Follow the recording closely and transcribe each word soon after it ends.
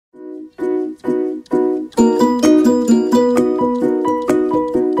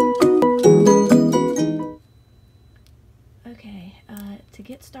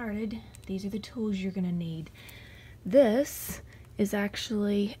started, these are the tools you're gonna need. This is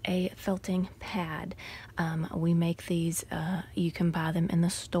actually a felting pad. We make these, you can buy them in the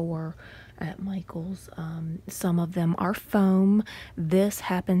store at Michael's. Some of them are foam. This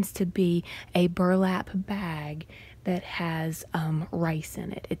happens to be a burlap bag that has rice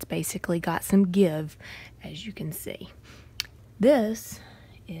in it. It's basically got some give, as you can see. This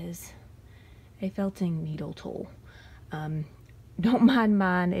is a felting needle tool. Don't mind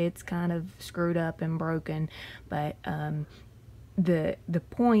mine, it's kind of screwed up and broken, but the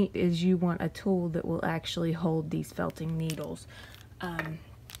point is you want a tool that will actually hold these felting needles.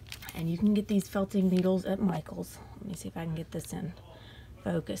 And you can get these felting needles at Michael's. Let me see if I can get this in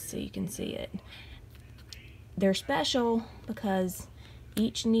focus so you can see it. They're special because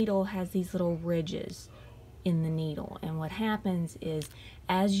each needle has these little ridges in the needle, and what happens is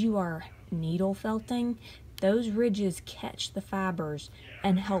as you are needle felting, those ridges catch the fibers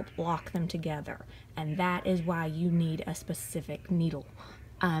and help lock them together, and that is why you need a specific needle.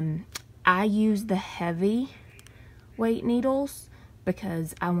 I use the heavy weight needles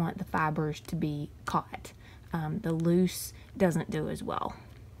because I want the fibers to be caught. The loose doesn't do as well.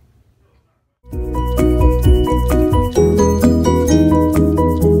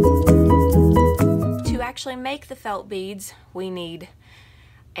 To actually make the felt beads, we need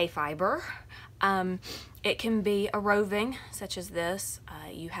a fiber. It can be a roving, such as this.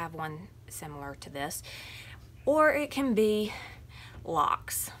 You have one similar to this. Or it can be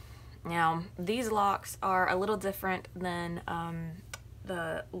locks. Now, these locks are a little different than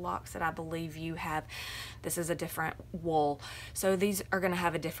the locks that I believe you have. This is a different wool, so these are going to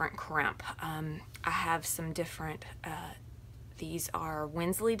have a different crimp. I have some different, these are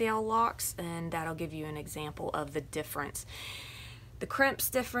Wensleydale locks, and that'll give you an example of the difference. The crimp's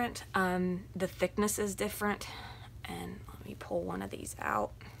different, the thickness is different, and let me pull one of these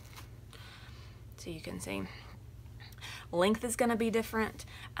out so you can see. Length is going to be different,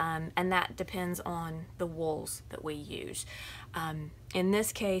 and that depends on the wools that we use. In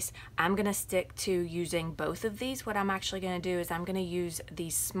this case, I'm going to stick to using both of these. What I'm actually going to do is I'm going to use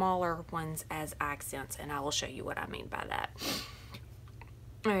these smaller ones as accents, and I will show you what I mean by that.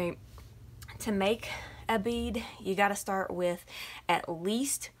 All right, to make a bead, you got to start with at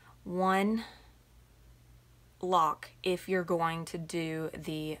least one lock if you're going to do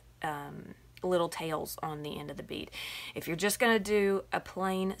the little tails on the end of the bead. If you're just going to do a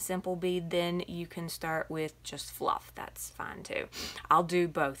plain simple bead, then you can start with just fluff. That's fine too. I'll do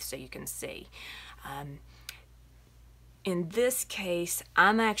both so you can see. In this case,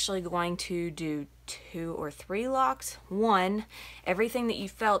 I'm actually going to do 2 or 3 locks. 1, everything that you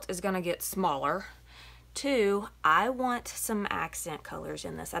felt is going to get smaller. 2, I want some accent colors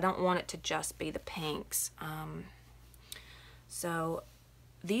in this. I don't want it to just be the pinks. So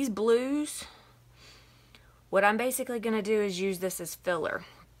these blues, what I'm basically going to do is use this as filler.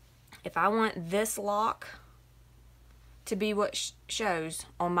 If I want this lock to be what shows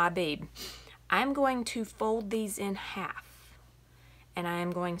on my bead, I'm going to fold these in half, and I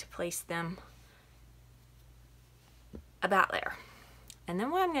am going to place them about there. And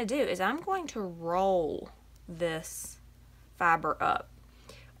then what I'm going to do is I'm going to roll this fiber up.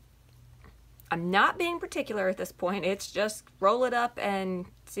 I'm not being particular at this point. It's just roll it up and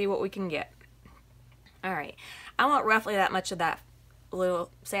see what we can get. All right. I want roughly that much of that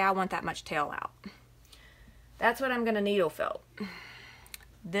little, say I want that much tail out. That's what I'm going to needle felt.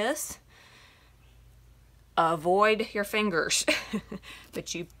 This, avoid your fingers,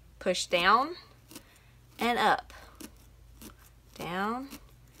 but you push down and up, down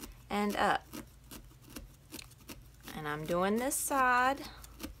and up. And I'm doing this side.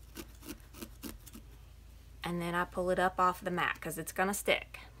 And then I pull it up off the mat because it's going to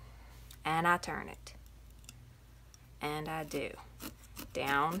stick. And I turn it. And I do.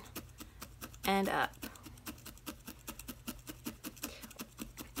 Down and up.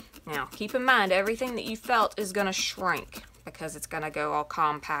 Now, keep in mind, everything that you felt is going to shrink because it's going to go all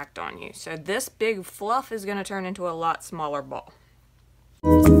compact on you. So this big fluff is going to turn into a lot smaller ball.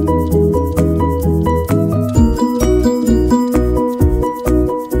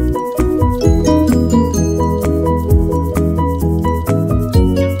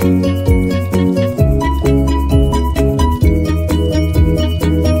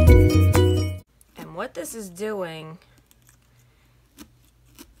 This is doing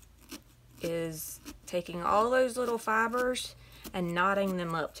is taking all those little fibers and knotting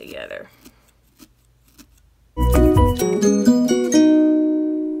them up together.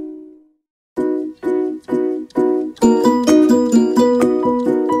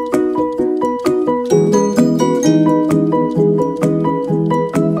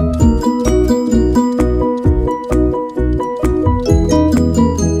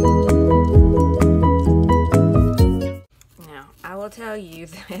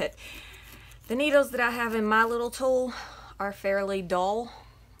 The needles that I have in my little tool are fairly dull,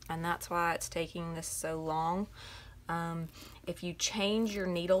 and that's why it's taking this so long. If you change your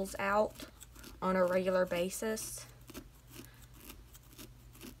needles out on a regular basis,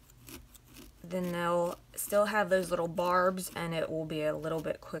 then they'll still have those little barbs and it will be a little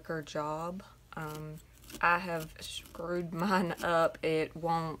bit quicker job. I have screwed mine up. It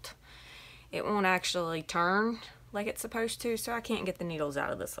won't actually turn like it's supposed to, so I can't get the needles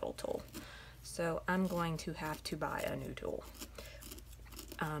out of this little tool. So I'm going to have to buy a new tool.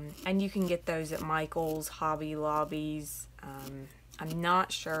 And you can get those at Michael's, Hobby Lobbies. I'm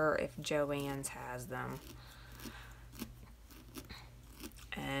not sure if Joann's has them.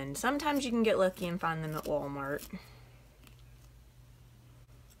 And sometimes you can get lucky and find them at Walmart.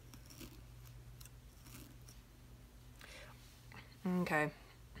 Okay.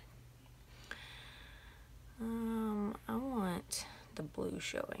 I want the blue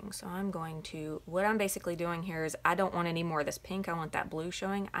showing, so I'm going to, what I'm basically doing here is I don't want any more of this pink, I want that blue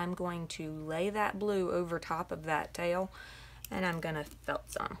showing. I'm going to lay that blue over top of that tail, and I'm gonna felt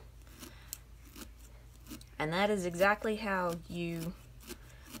some. And that is exactly how you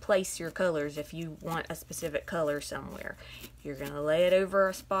place your colors if you want a specific color somewhere. You're gonna lay it over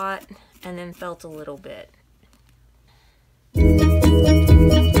a spot and then felt a little bit.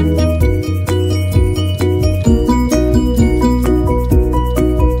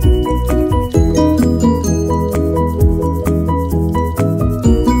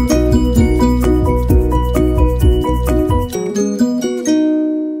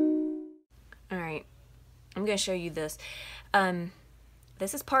 Show you this.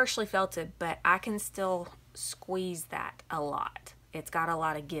 This is partially felted, but I can still squeeze that a lot. It's got a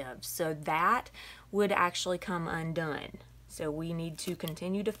lot of give, so that would actually come undone. So we need to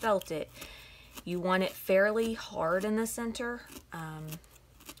continue to felt it. You want it fairly hard in the center.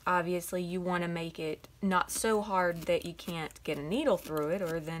 Obviously you want to make it not so hard that you can't get a needle through it,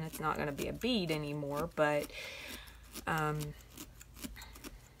 or then it's not going to be a bead anymore, but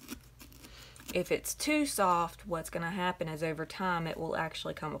if it's too soft, what's going to happen is over time it will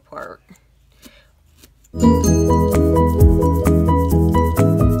actually come apart.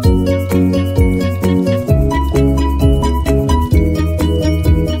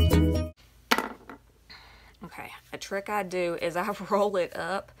 Okay, a trick I do is I roll it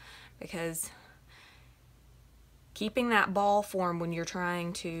up, because keeping that ball form when you're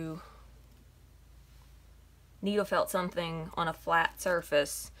trying to needle felt something on a flat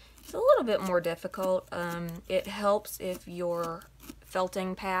surface, it's a little bit more difficult. It helps if your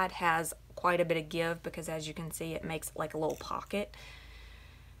felting pad has quite a bit of give, because as you can see it makes like a little pocket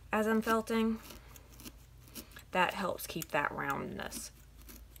as I'm felting. That helps keep that roundness.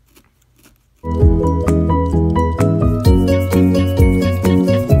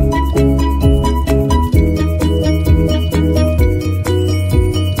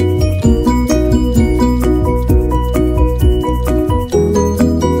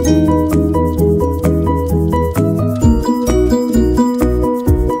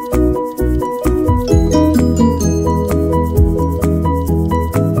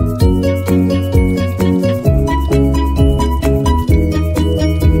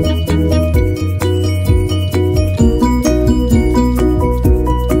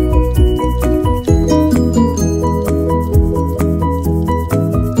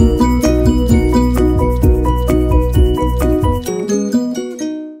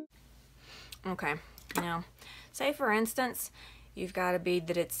 Okay, now, say for instance, you've got a bead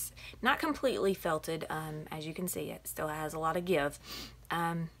that it's not completely felted. As you can see, it still has a lot of give.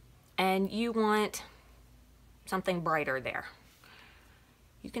 And you want something brighter there.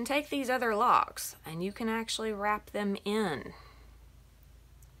 You can take these other locks and you can actually wrap them in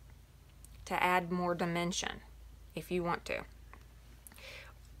to add more dimension if you want to.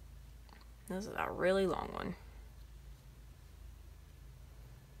 This is a really long one.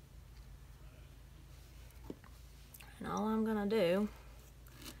 And all I'm gonna do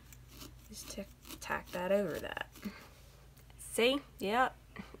is tack that over that. See? Yep.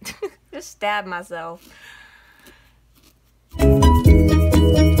 Just stab myself.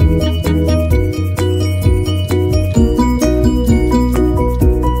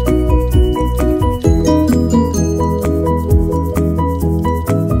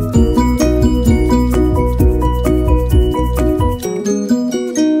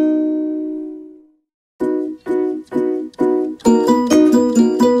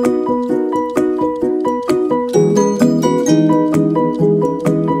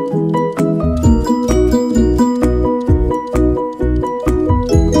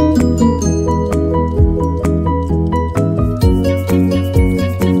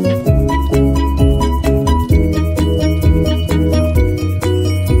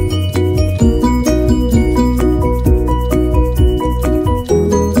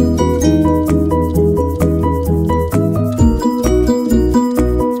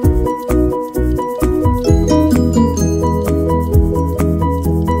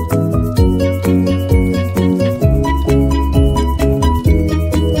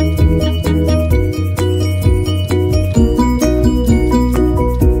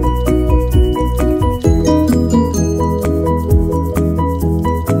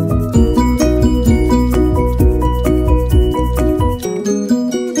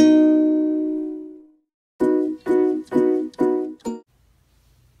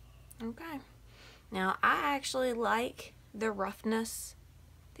 actually like the roughness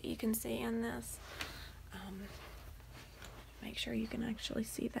that you can see in this. Make sure you can actually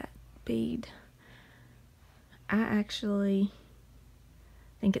see that bead. I actually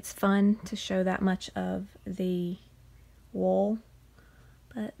think it's fun to show that much of the wool,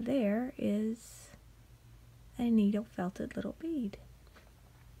 but there is a needle felted little bead.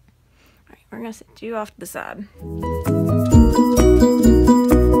 All right, we're gonna set you off to the side.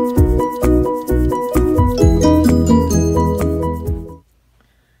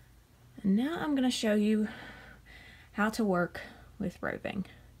 And now I'm gonna show you how to work with roving.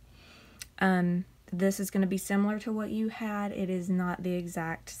 This is going to be similar to what you had. It is not the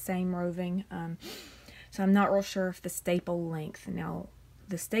exact same roving, so I'm not real sure if the staple length. Now,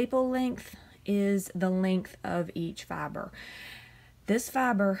 the staple length is the length of each fiber. This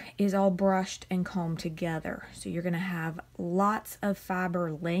fiber is all brushed and combed together, so you're going to have lots of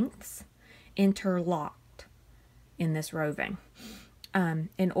fiber lengths interlocked in this roving.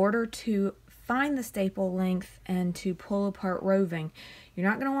 In order to find the staple length and to pull apart roving, you're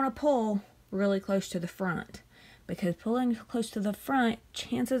not going to want to pull really close to the front, because pulling close to the front,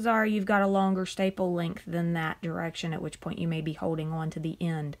 chances are you've got a longer staple length than that direction, at which point you may be holding on to the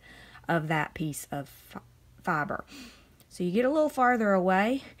end of that piece of fiber. So you get a little farther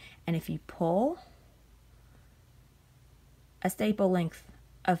away, and if you pull, a staple length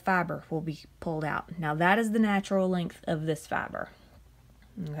of fiber will be pulled out. Now that is the natural length of this fiber.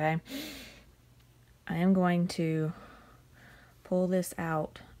 Okay, I am going to pull this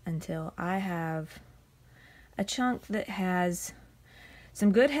out until I have a chunk that has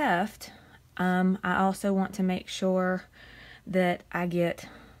some good heft. I also want to make sure that I get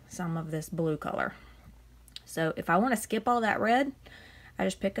some of this blue color. So if I want to skip all that red, I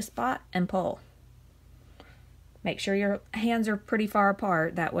just pick a spot and pull. Make sure your hands are pretty far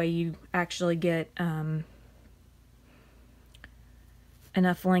apart, that way you actually get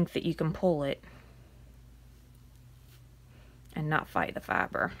enough length that you can pull it and not fight the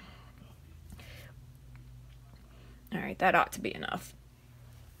fiber. Alright, that ought to be enough.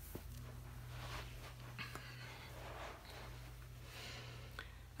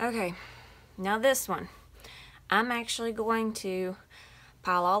 Okay, now this one. I'm actually going to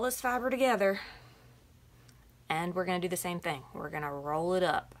pile all this fiber together, and we're going to do the same thing. We're going to roll it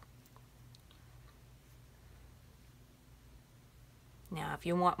up. Now, if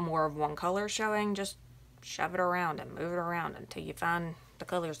you want more of one color showing, just shove it around and move it around until you find the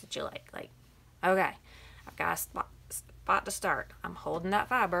colors that you like. Okay, I've got a spot to start. I'm holding that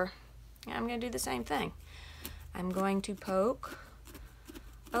fiber, and I'm going to do the same thing. I'm going to poke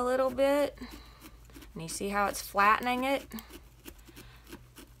a little bit, and you see how it's flattening it?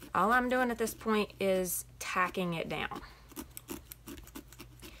 All I'm doing at this point is tacking it down.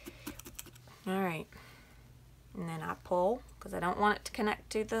 Alright, and then I pull, because I don't want it to connect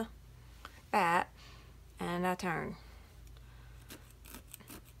to the bat, and I turn.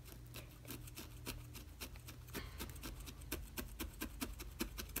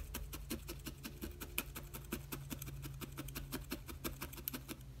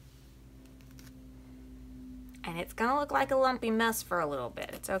 And it's gonna look like a lumpy mess for a little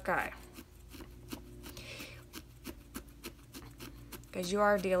bit. It's okay, because you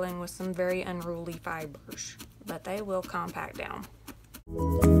are dealing with some very unruly fibers, but they will compact down.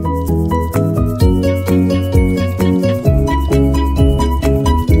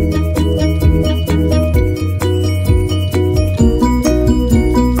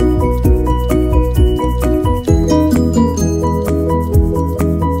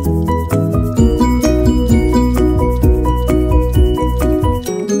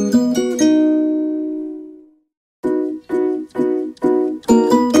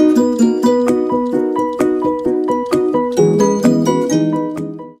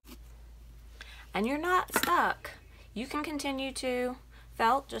 And you're not stuck. You can continue to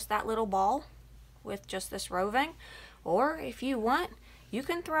felt just that little ball with just this roving, or if you want, you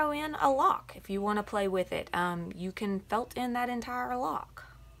can throw in a lock if you want to play with it. You can felt in that entire lock.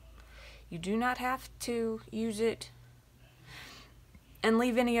 You do not have to use it and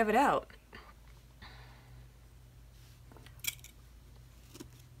leave any of it out.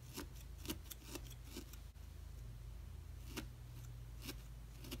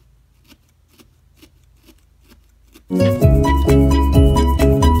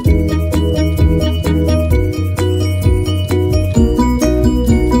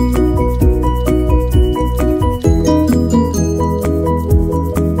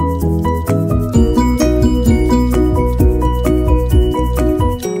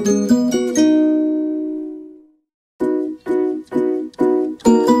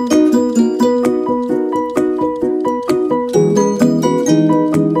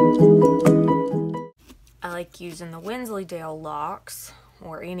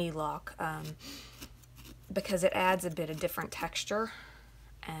 or any lock, because it adds a bit of different texture,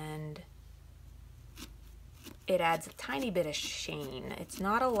 and it adds a tiny bit of sheen. It's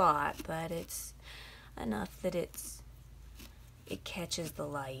not a lot, but it's enough that it catches the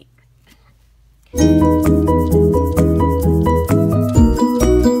light.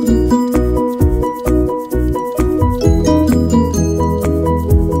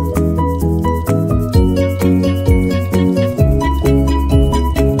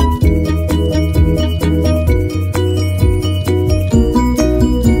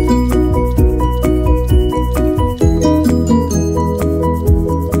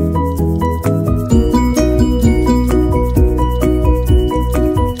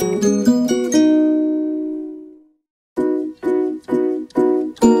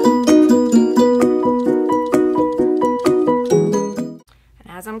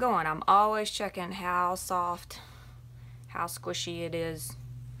 As I'm going, I'm always checking how soft, how squishy it is.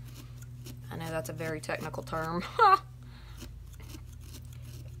 I know that's a very technical term.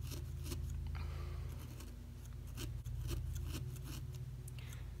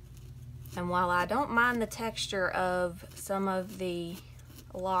 And while I don't mind the texture of some of the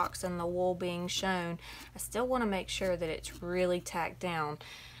locks and the wool being shown, I still want to make sure that it's really tacked down.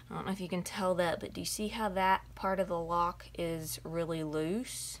 I don't know if you can tell that, but do you see how that part of the lock is really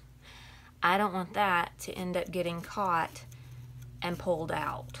loose? I don't want that to end up getting caught and pulled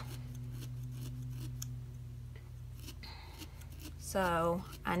out. So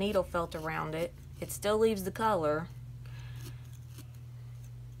I needle felt around it. It still leaves the color.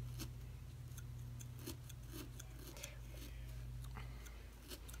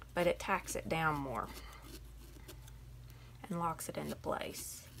 But it tacks it down more and locks it into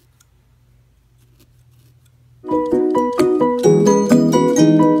place.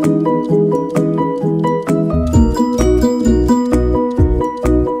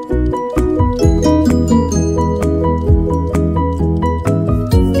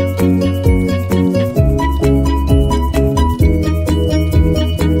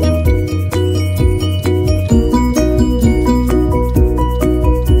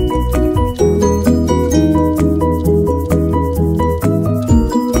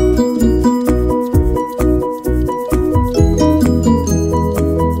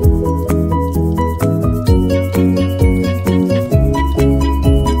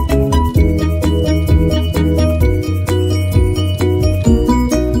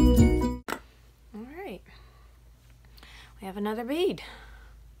 We have another bead.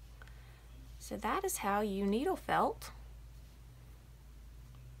 So that is how you needle felt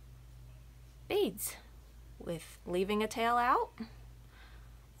beads, with leaving a tail out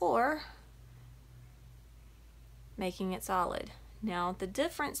or making it solid. Now the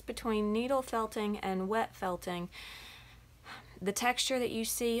difference between needle felting and wet felting, the texture that you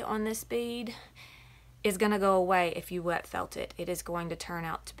see on this bead is going to go away if you wet felt it. It is going to turn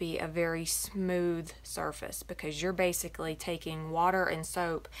out to be a very smooth surface because you're basically taking water and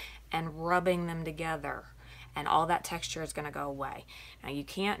soap and rubbing them together, and all that texture is going to go away. Now you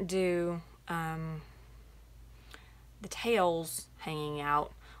can't do the tails hanging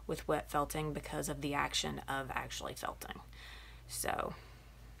out with wet felting because of the action of actually felting. So,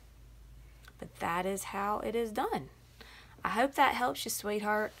 but that is how it is done. I hope that helps you,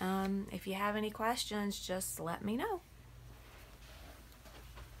 sweetheart. If you have any questions, just let me know.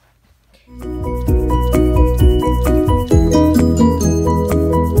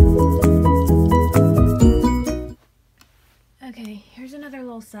 Okay, here's another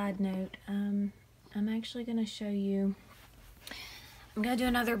little side note. I'm actually going to show you, I'm going to do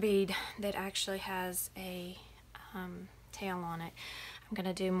another bead that actually has a tail on it. I'm going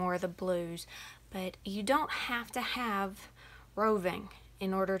to do more of the blues, but you don't have to have roving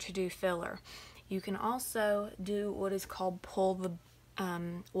in order to do filler. You can also do what is called pull the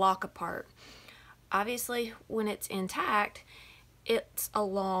lock apart. Obviously, when it's intact, it's a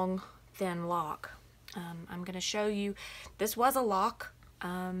long, thin lock. I'm going to show you, this was a lock,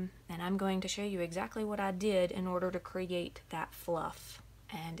 and I'm going to show you exactly what I did in order to create that fluff,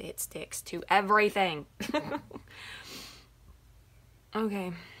 and it sticks to everything.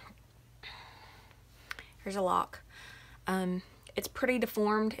 Okay, here's a lock. It's pretty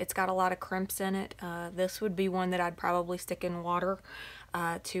deformed. It's got a lot of crimps in it. This would be one that I'd probably stick in water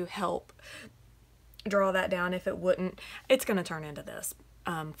to help draw that down. If it wouldn't, it's going to turn into this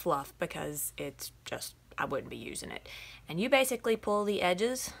fluff because it's just, I wouldn't be using it. And you basically pull the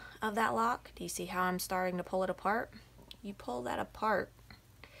edges of that lock. Do you see how I'm starting to pull it apart? You pull that apart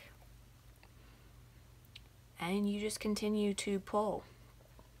and you just continue to pull.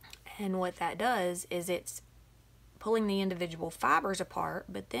 And what that does is it's pulling the individual fibers apart,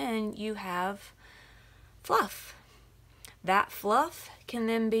 but then you have fluff. That fluff can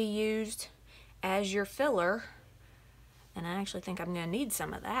then be used as your filler, and I actually think I'm going to need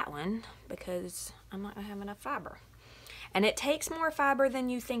some of that one because I'm not going to have enough fiber. And it takes more fiber than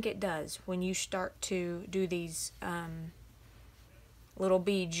you think it does when you start to do these little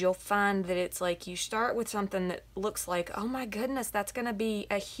beads. You'll find that it's like you start with something that looks like, oh my goodness, that's going to be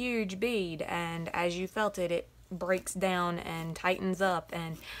a huge bead, and as you felt it, it breaks down and tightens up,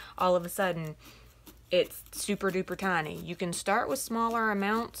 and all of a sudden it's super duper tiny. You can start with smaller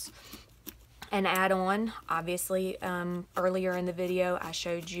amounts and add on. Obviously, earlier in the video I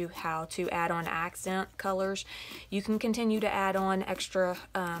showed you how to add on accent colors. You can continue to add on extra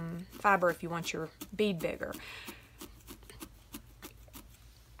fiber if you want your bead bigger.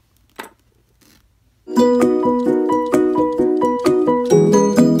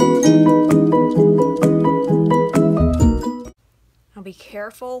 Now be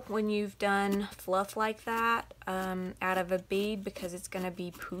careful when you've done fluff like that out of a bead, because it's going to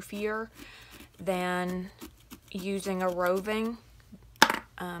be poofier than using a roving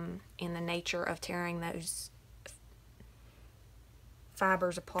in the nature of tearing those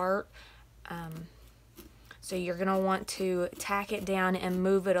fibers apart. So you're going to want to tack it down and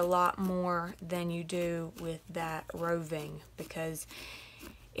move it a lot more than you do with that roving, because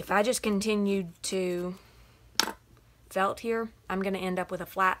if I just continued to felt here, I'm going to end up with a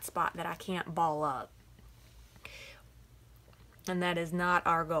flat spot that I can't ball up, and that is not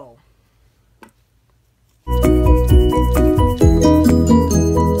our goal.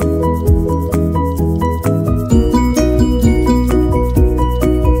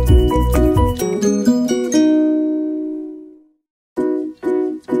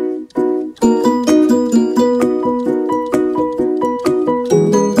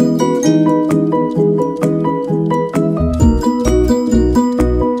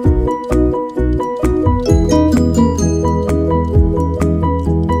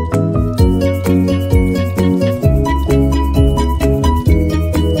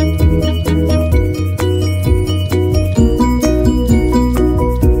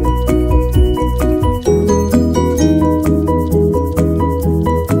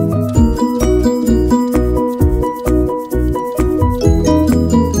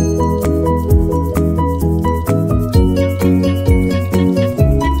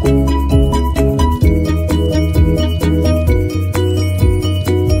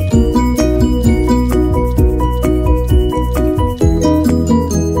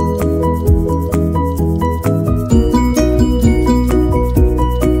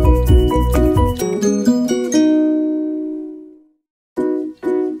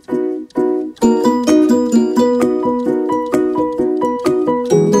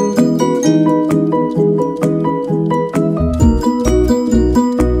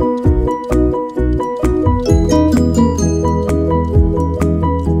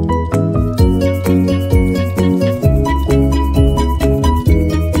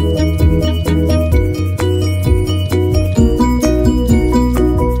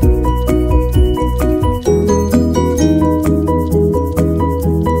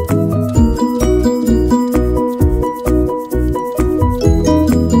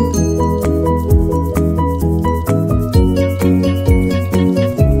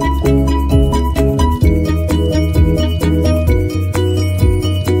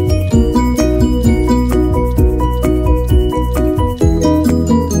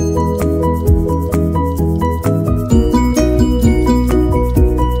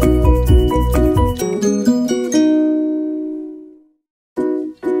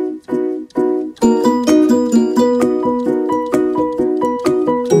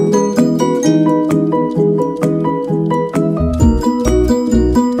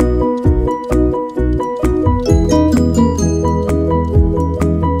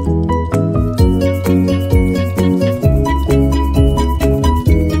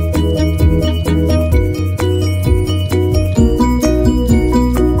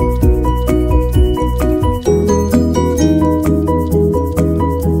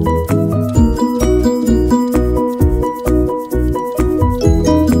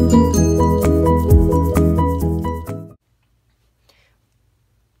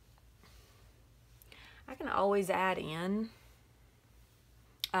 always add in.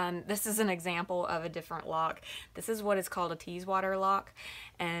 This is an example of a different lock. This is what is called a Teeswater lock,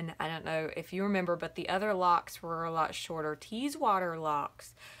 and I don't know if you remember, but the other locks were a lot shorter. Teeswater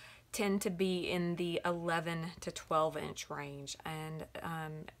locks tend to be in the 11 to 12 inch range, and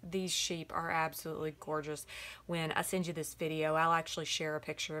these sheep are absolutely gorgeous. When I send you this video, I'll actually share a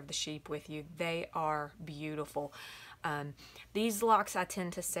picture of the sheep with you. They are beautiful. These locks I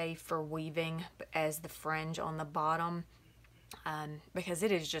tend to save for weaving as the fringe on the bottom, because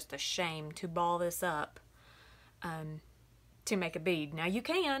it is just a shame to ball this up to make a bead. Now you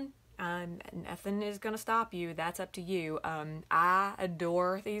can. Nothing is going to stop you. That's up to you. I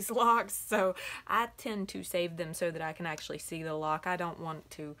adore these locks, so I tend to save them so that I can actually see the lock. I don't want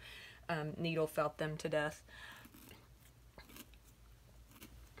to needle felt them to death.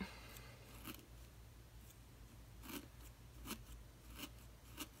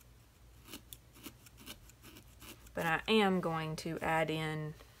 But I am going to add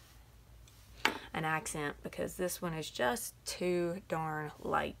in an accent because this one is just too darn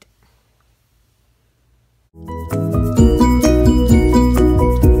light.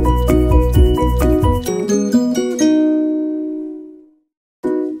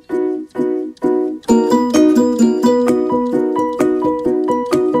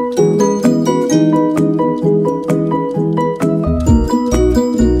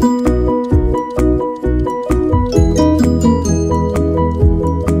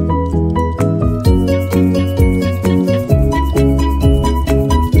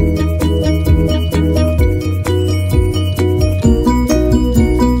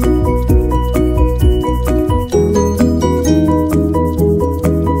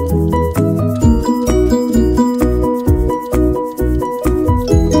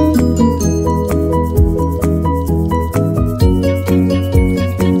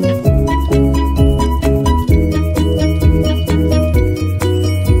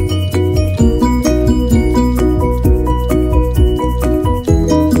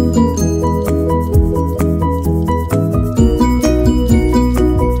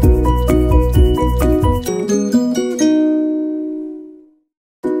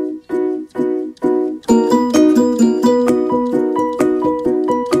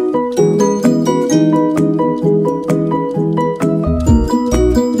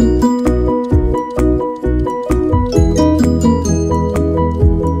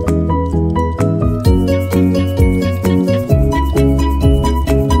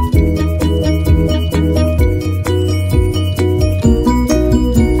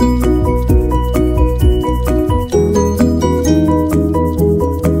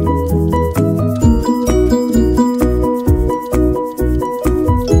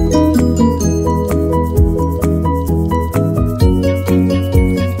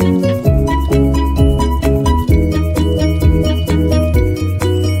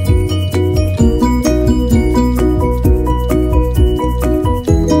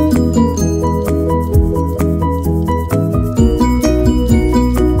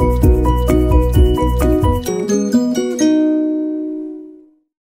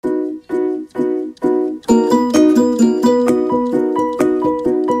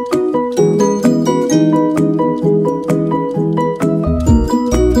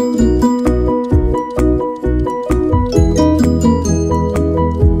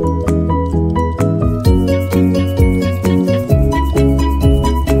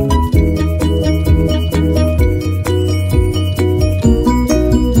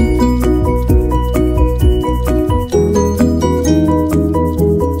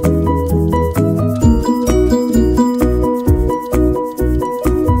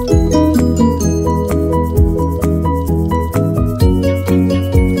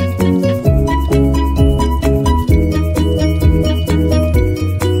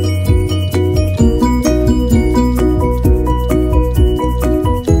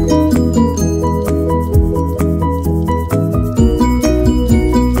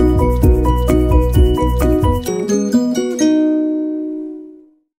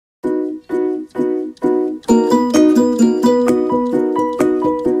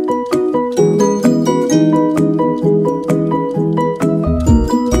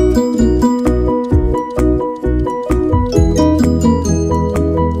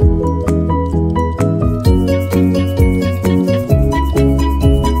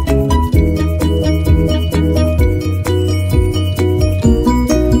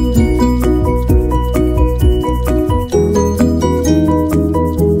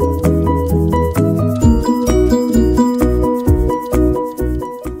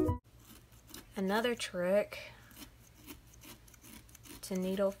 Another trick to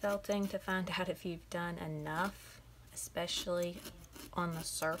needle felting to find out if you've done enough, especially on the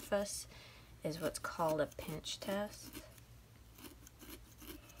surface, is what's called a pinch test.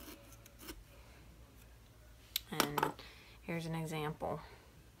 And here's an example.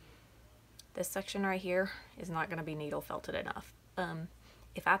 this section right here is not going to be needle felted enough.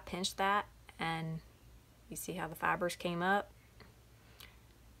 If I pinch that and you see how the fibers came up,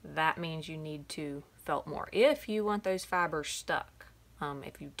 that means you need to felt more if you want those fibers stuck.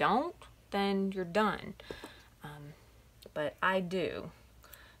 If you don't, then you're done. But I do.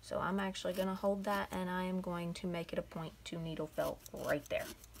 So I'm actually going to hold that, and I am going to make it a point to needle felt right there.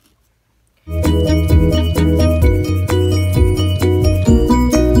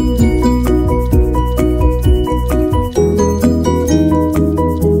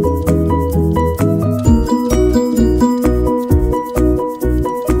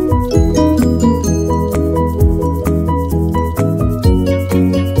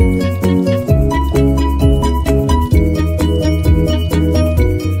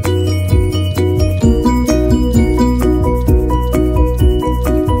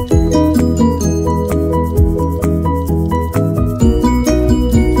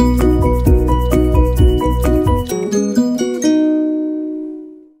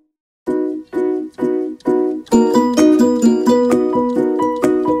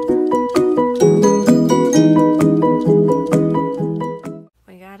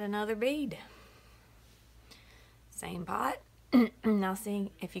 Another bead. Same pot. Now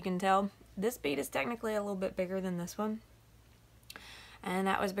see if you can tell, this bead is technically a little bit bigger than this one, and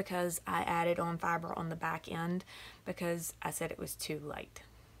that was because I added on fiber on the back end because I said it was too light.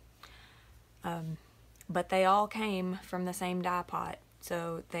 But they all came from the same dye pot,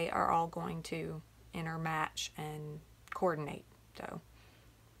 so they are all going to intermatch and coordinate. So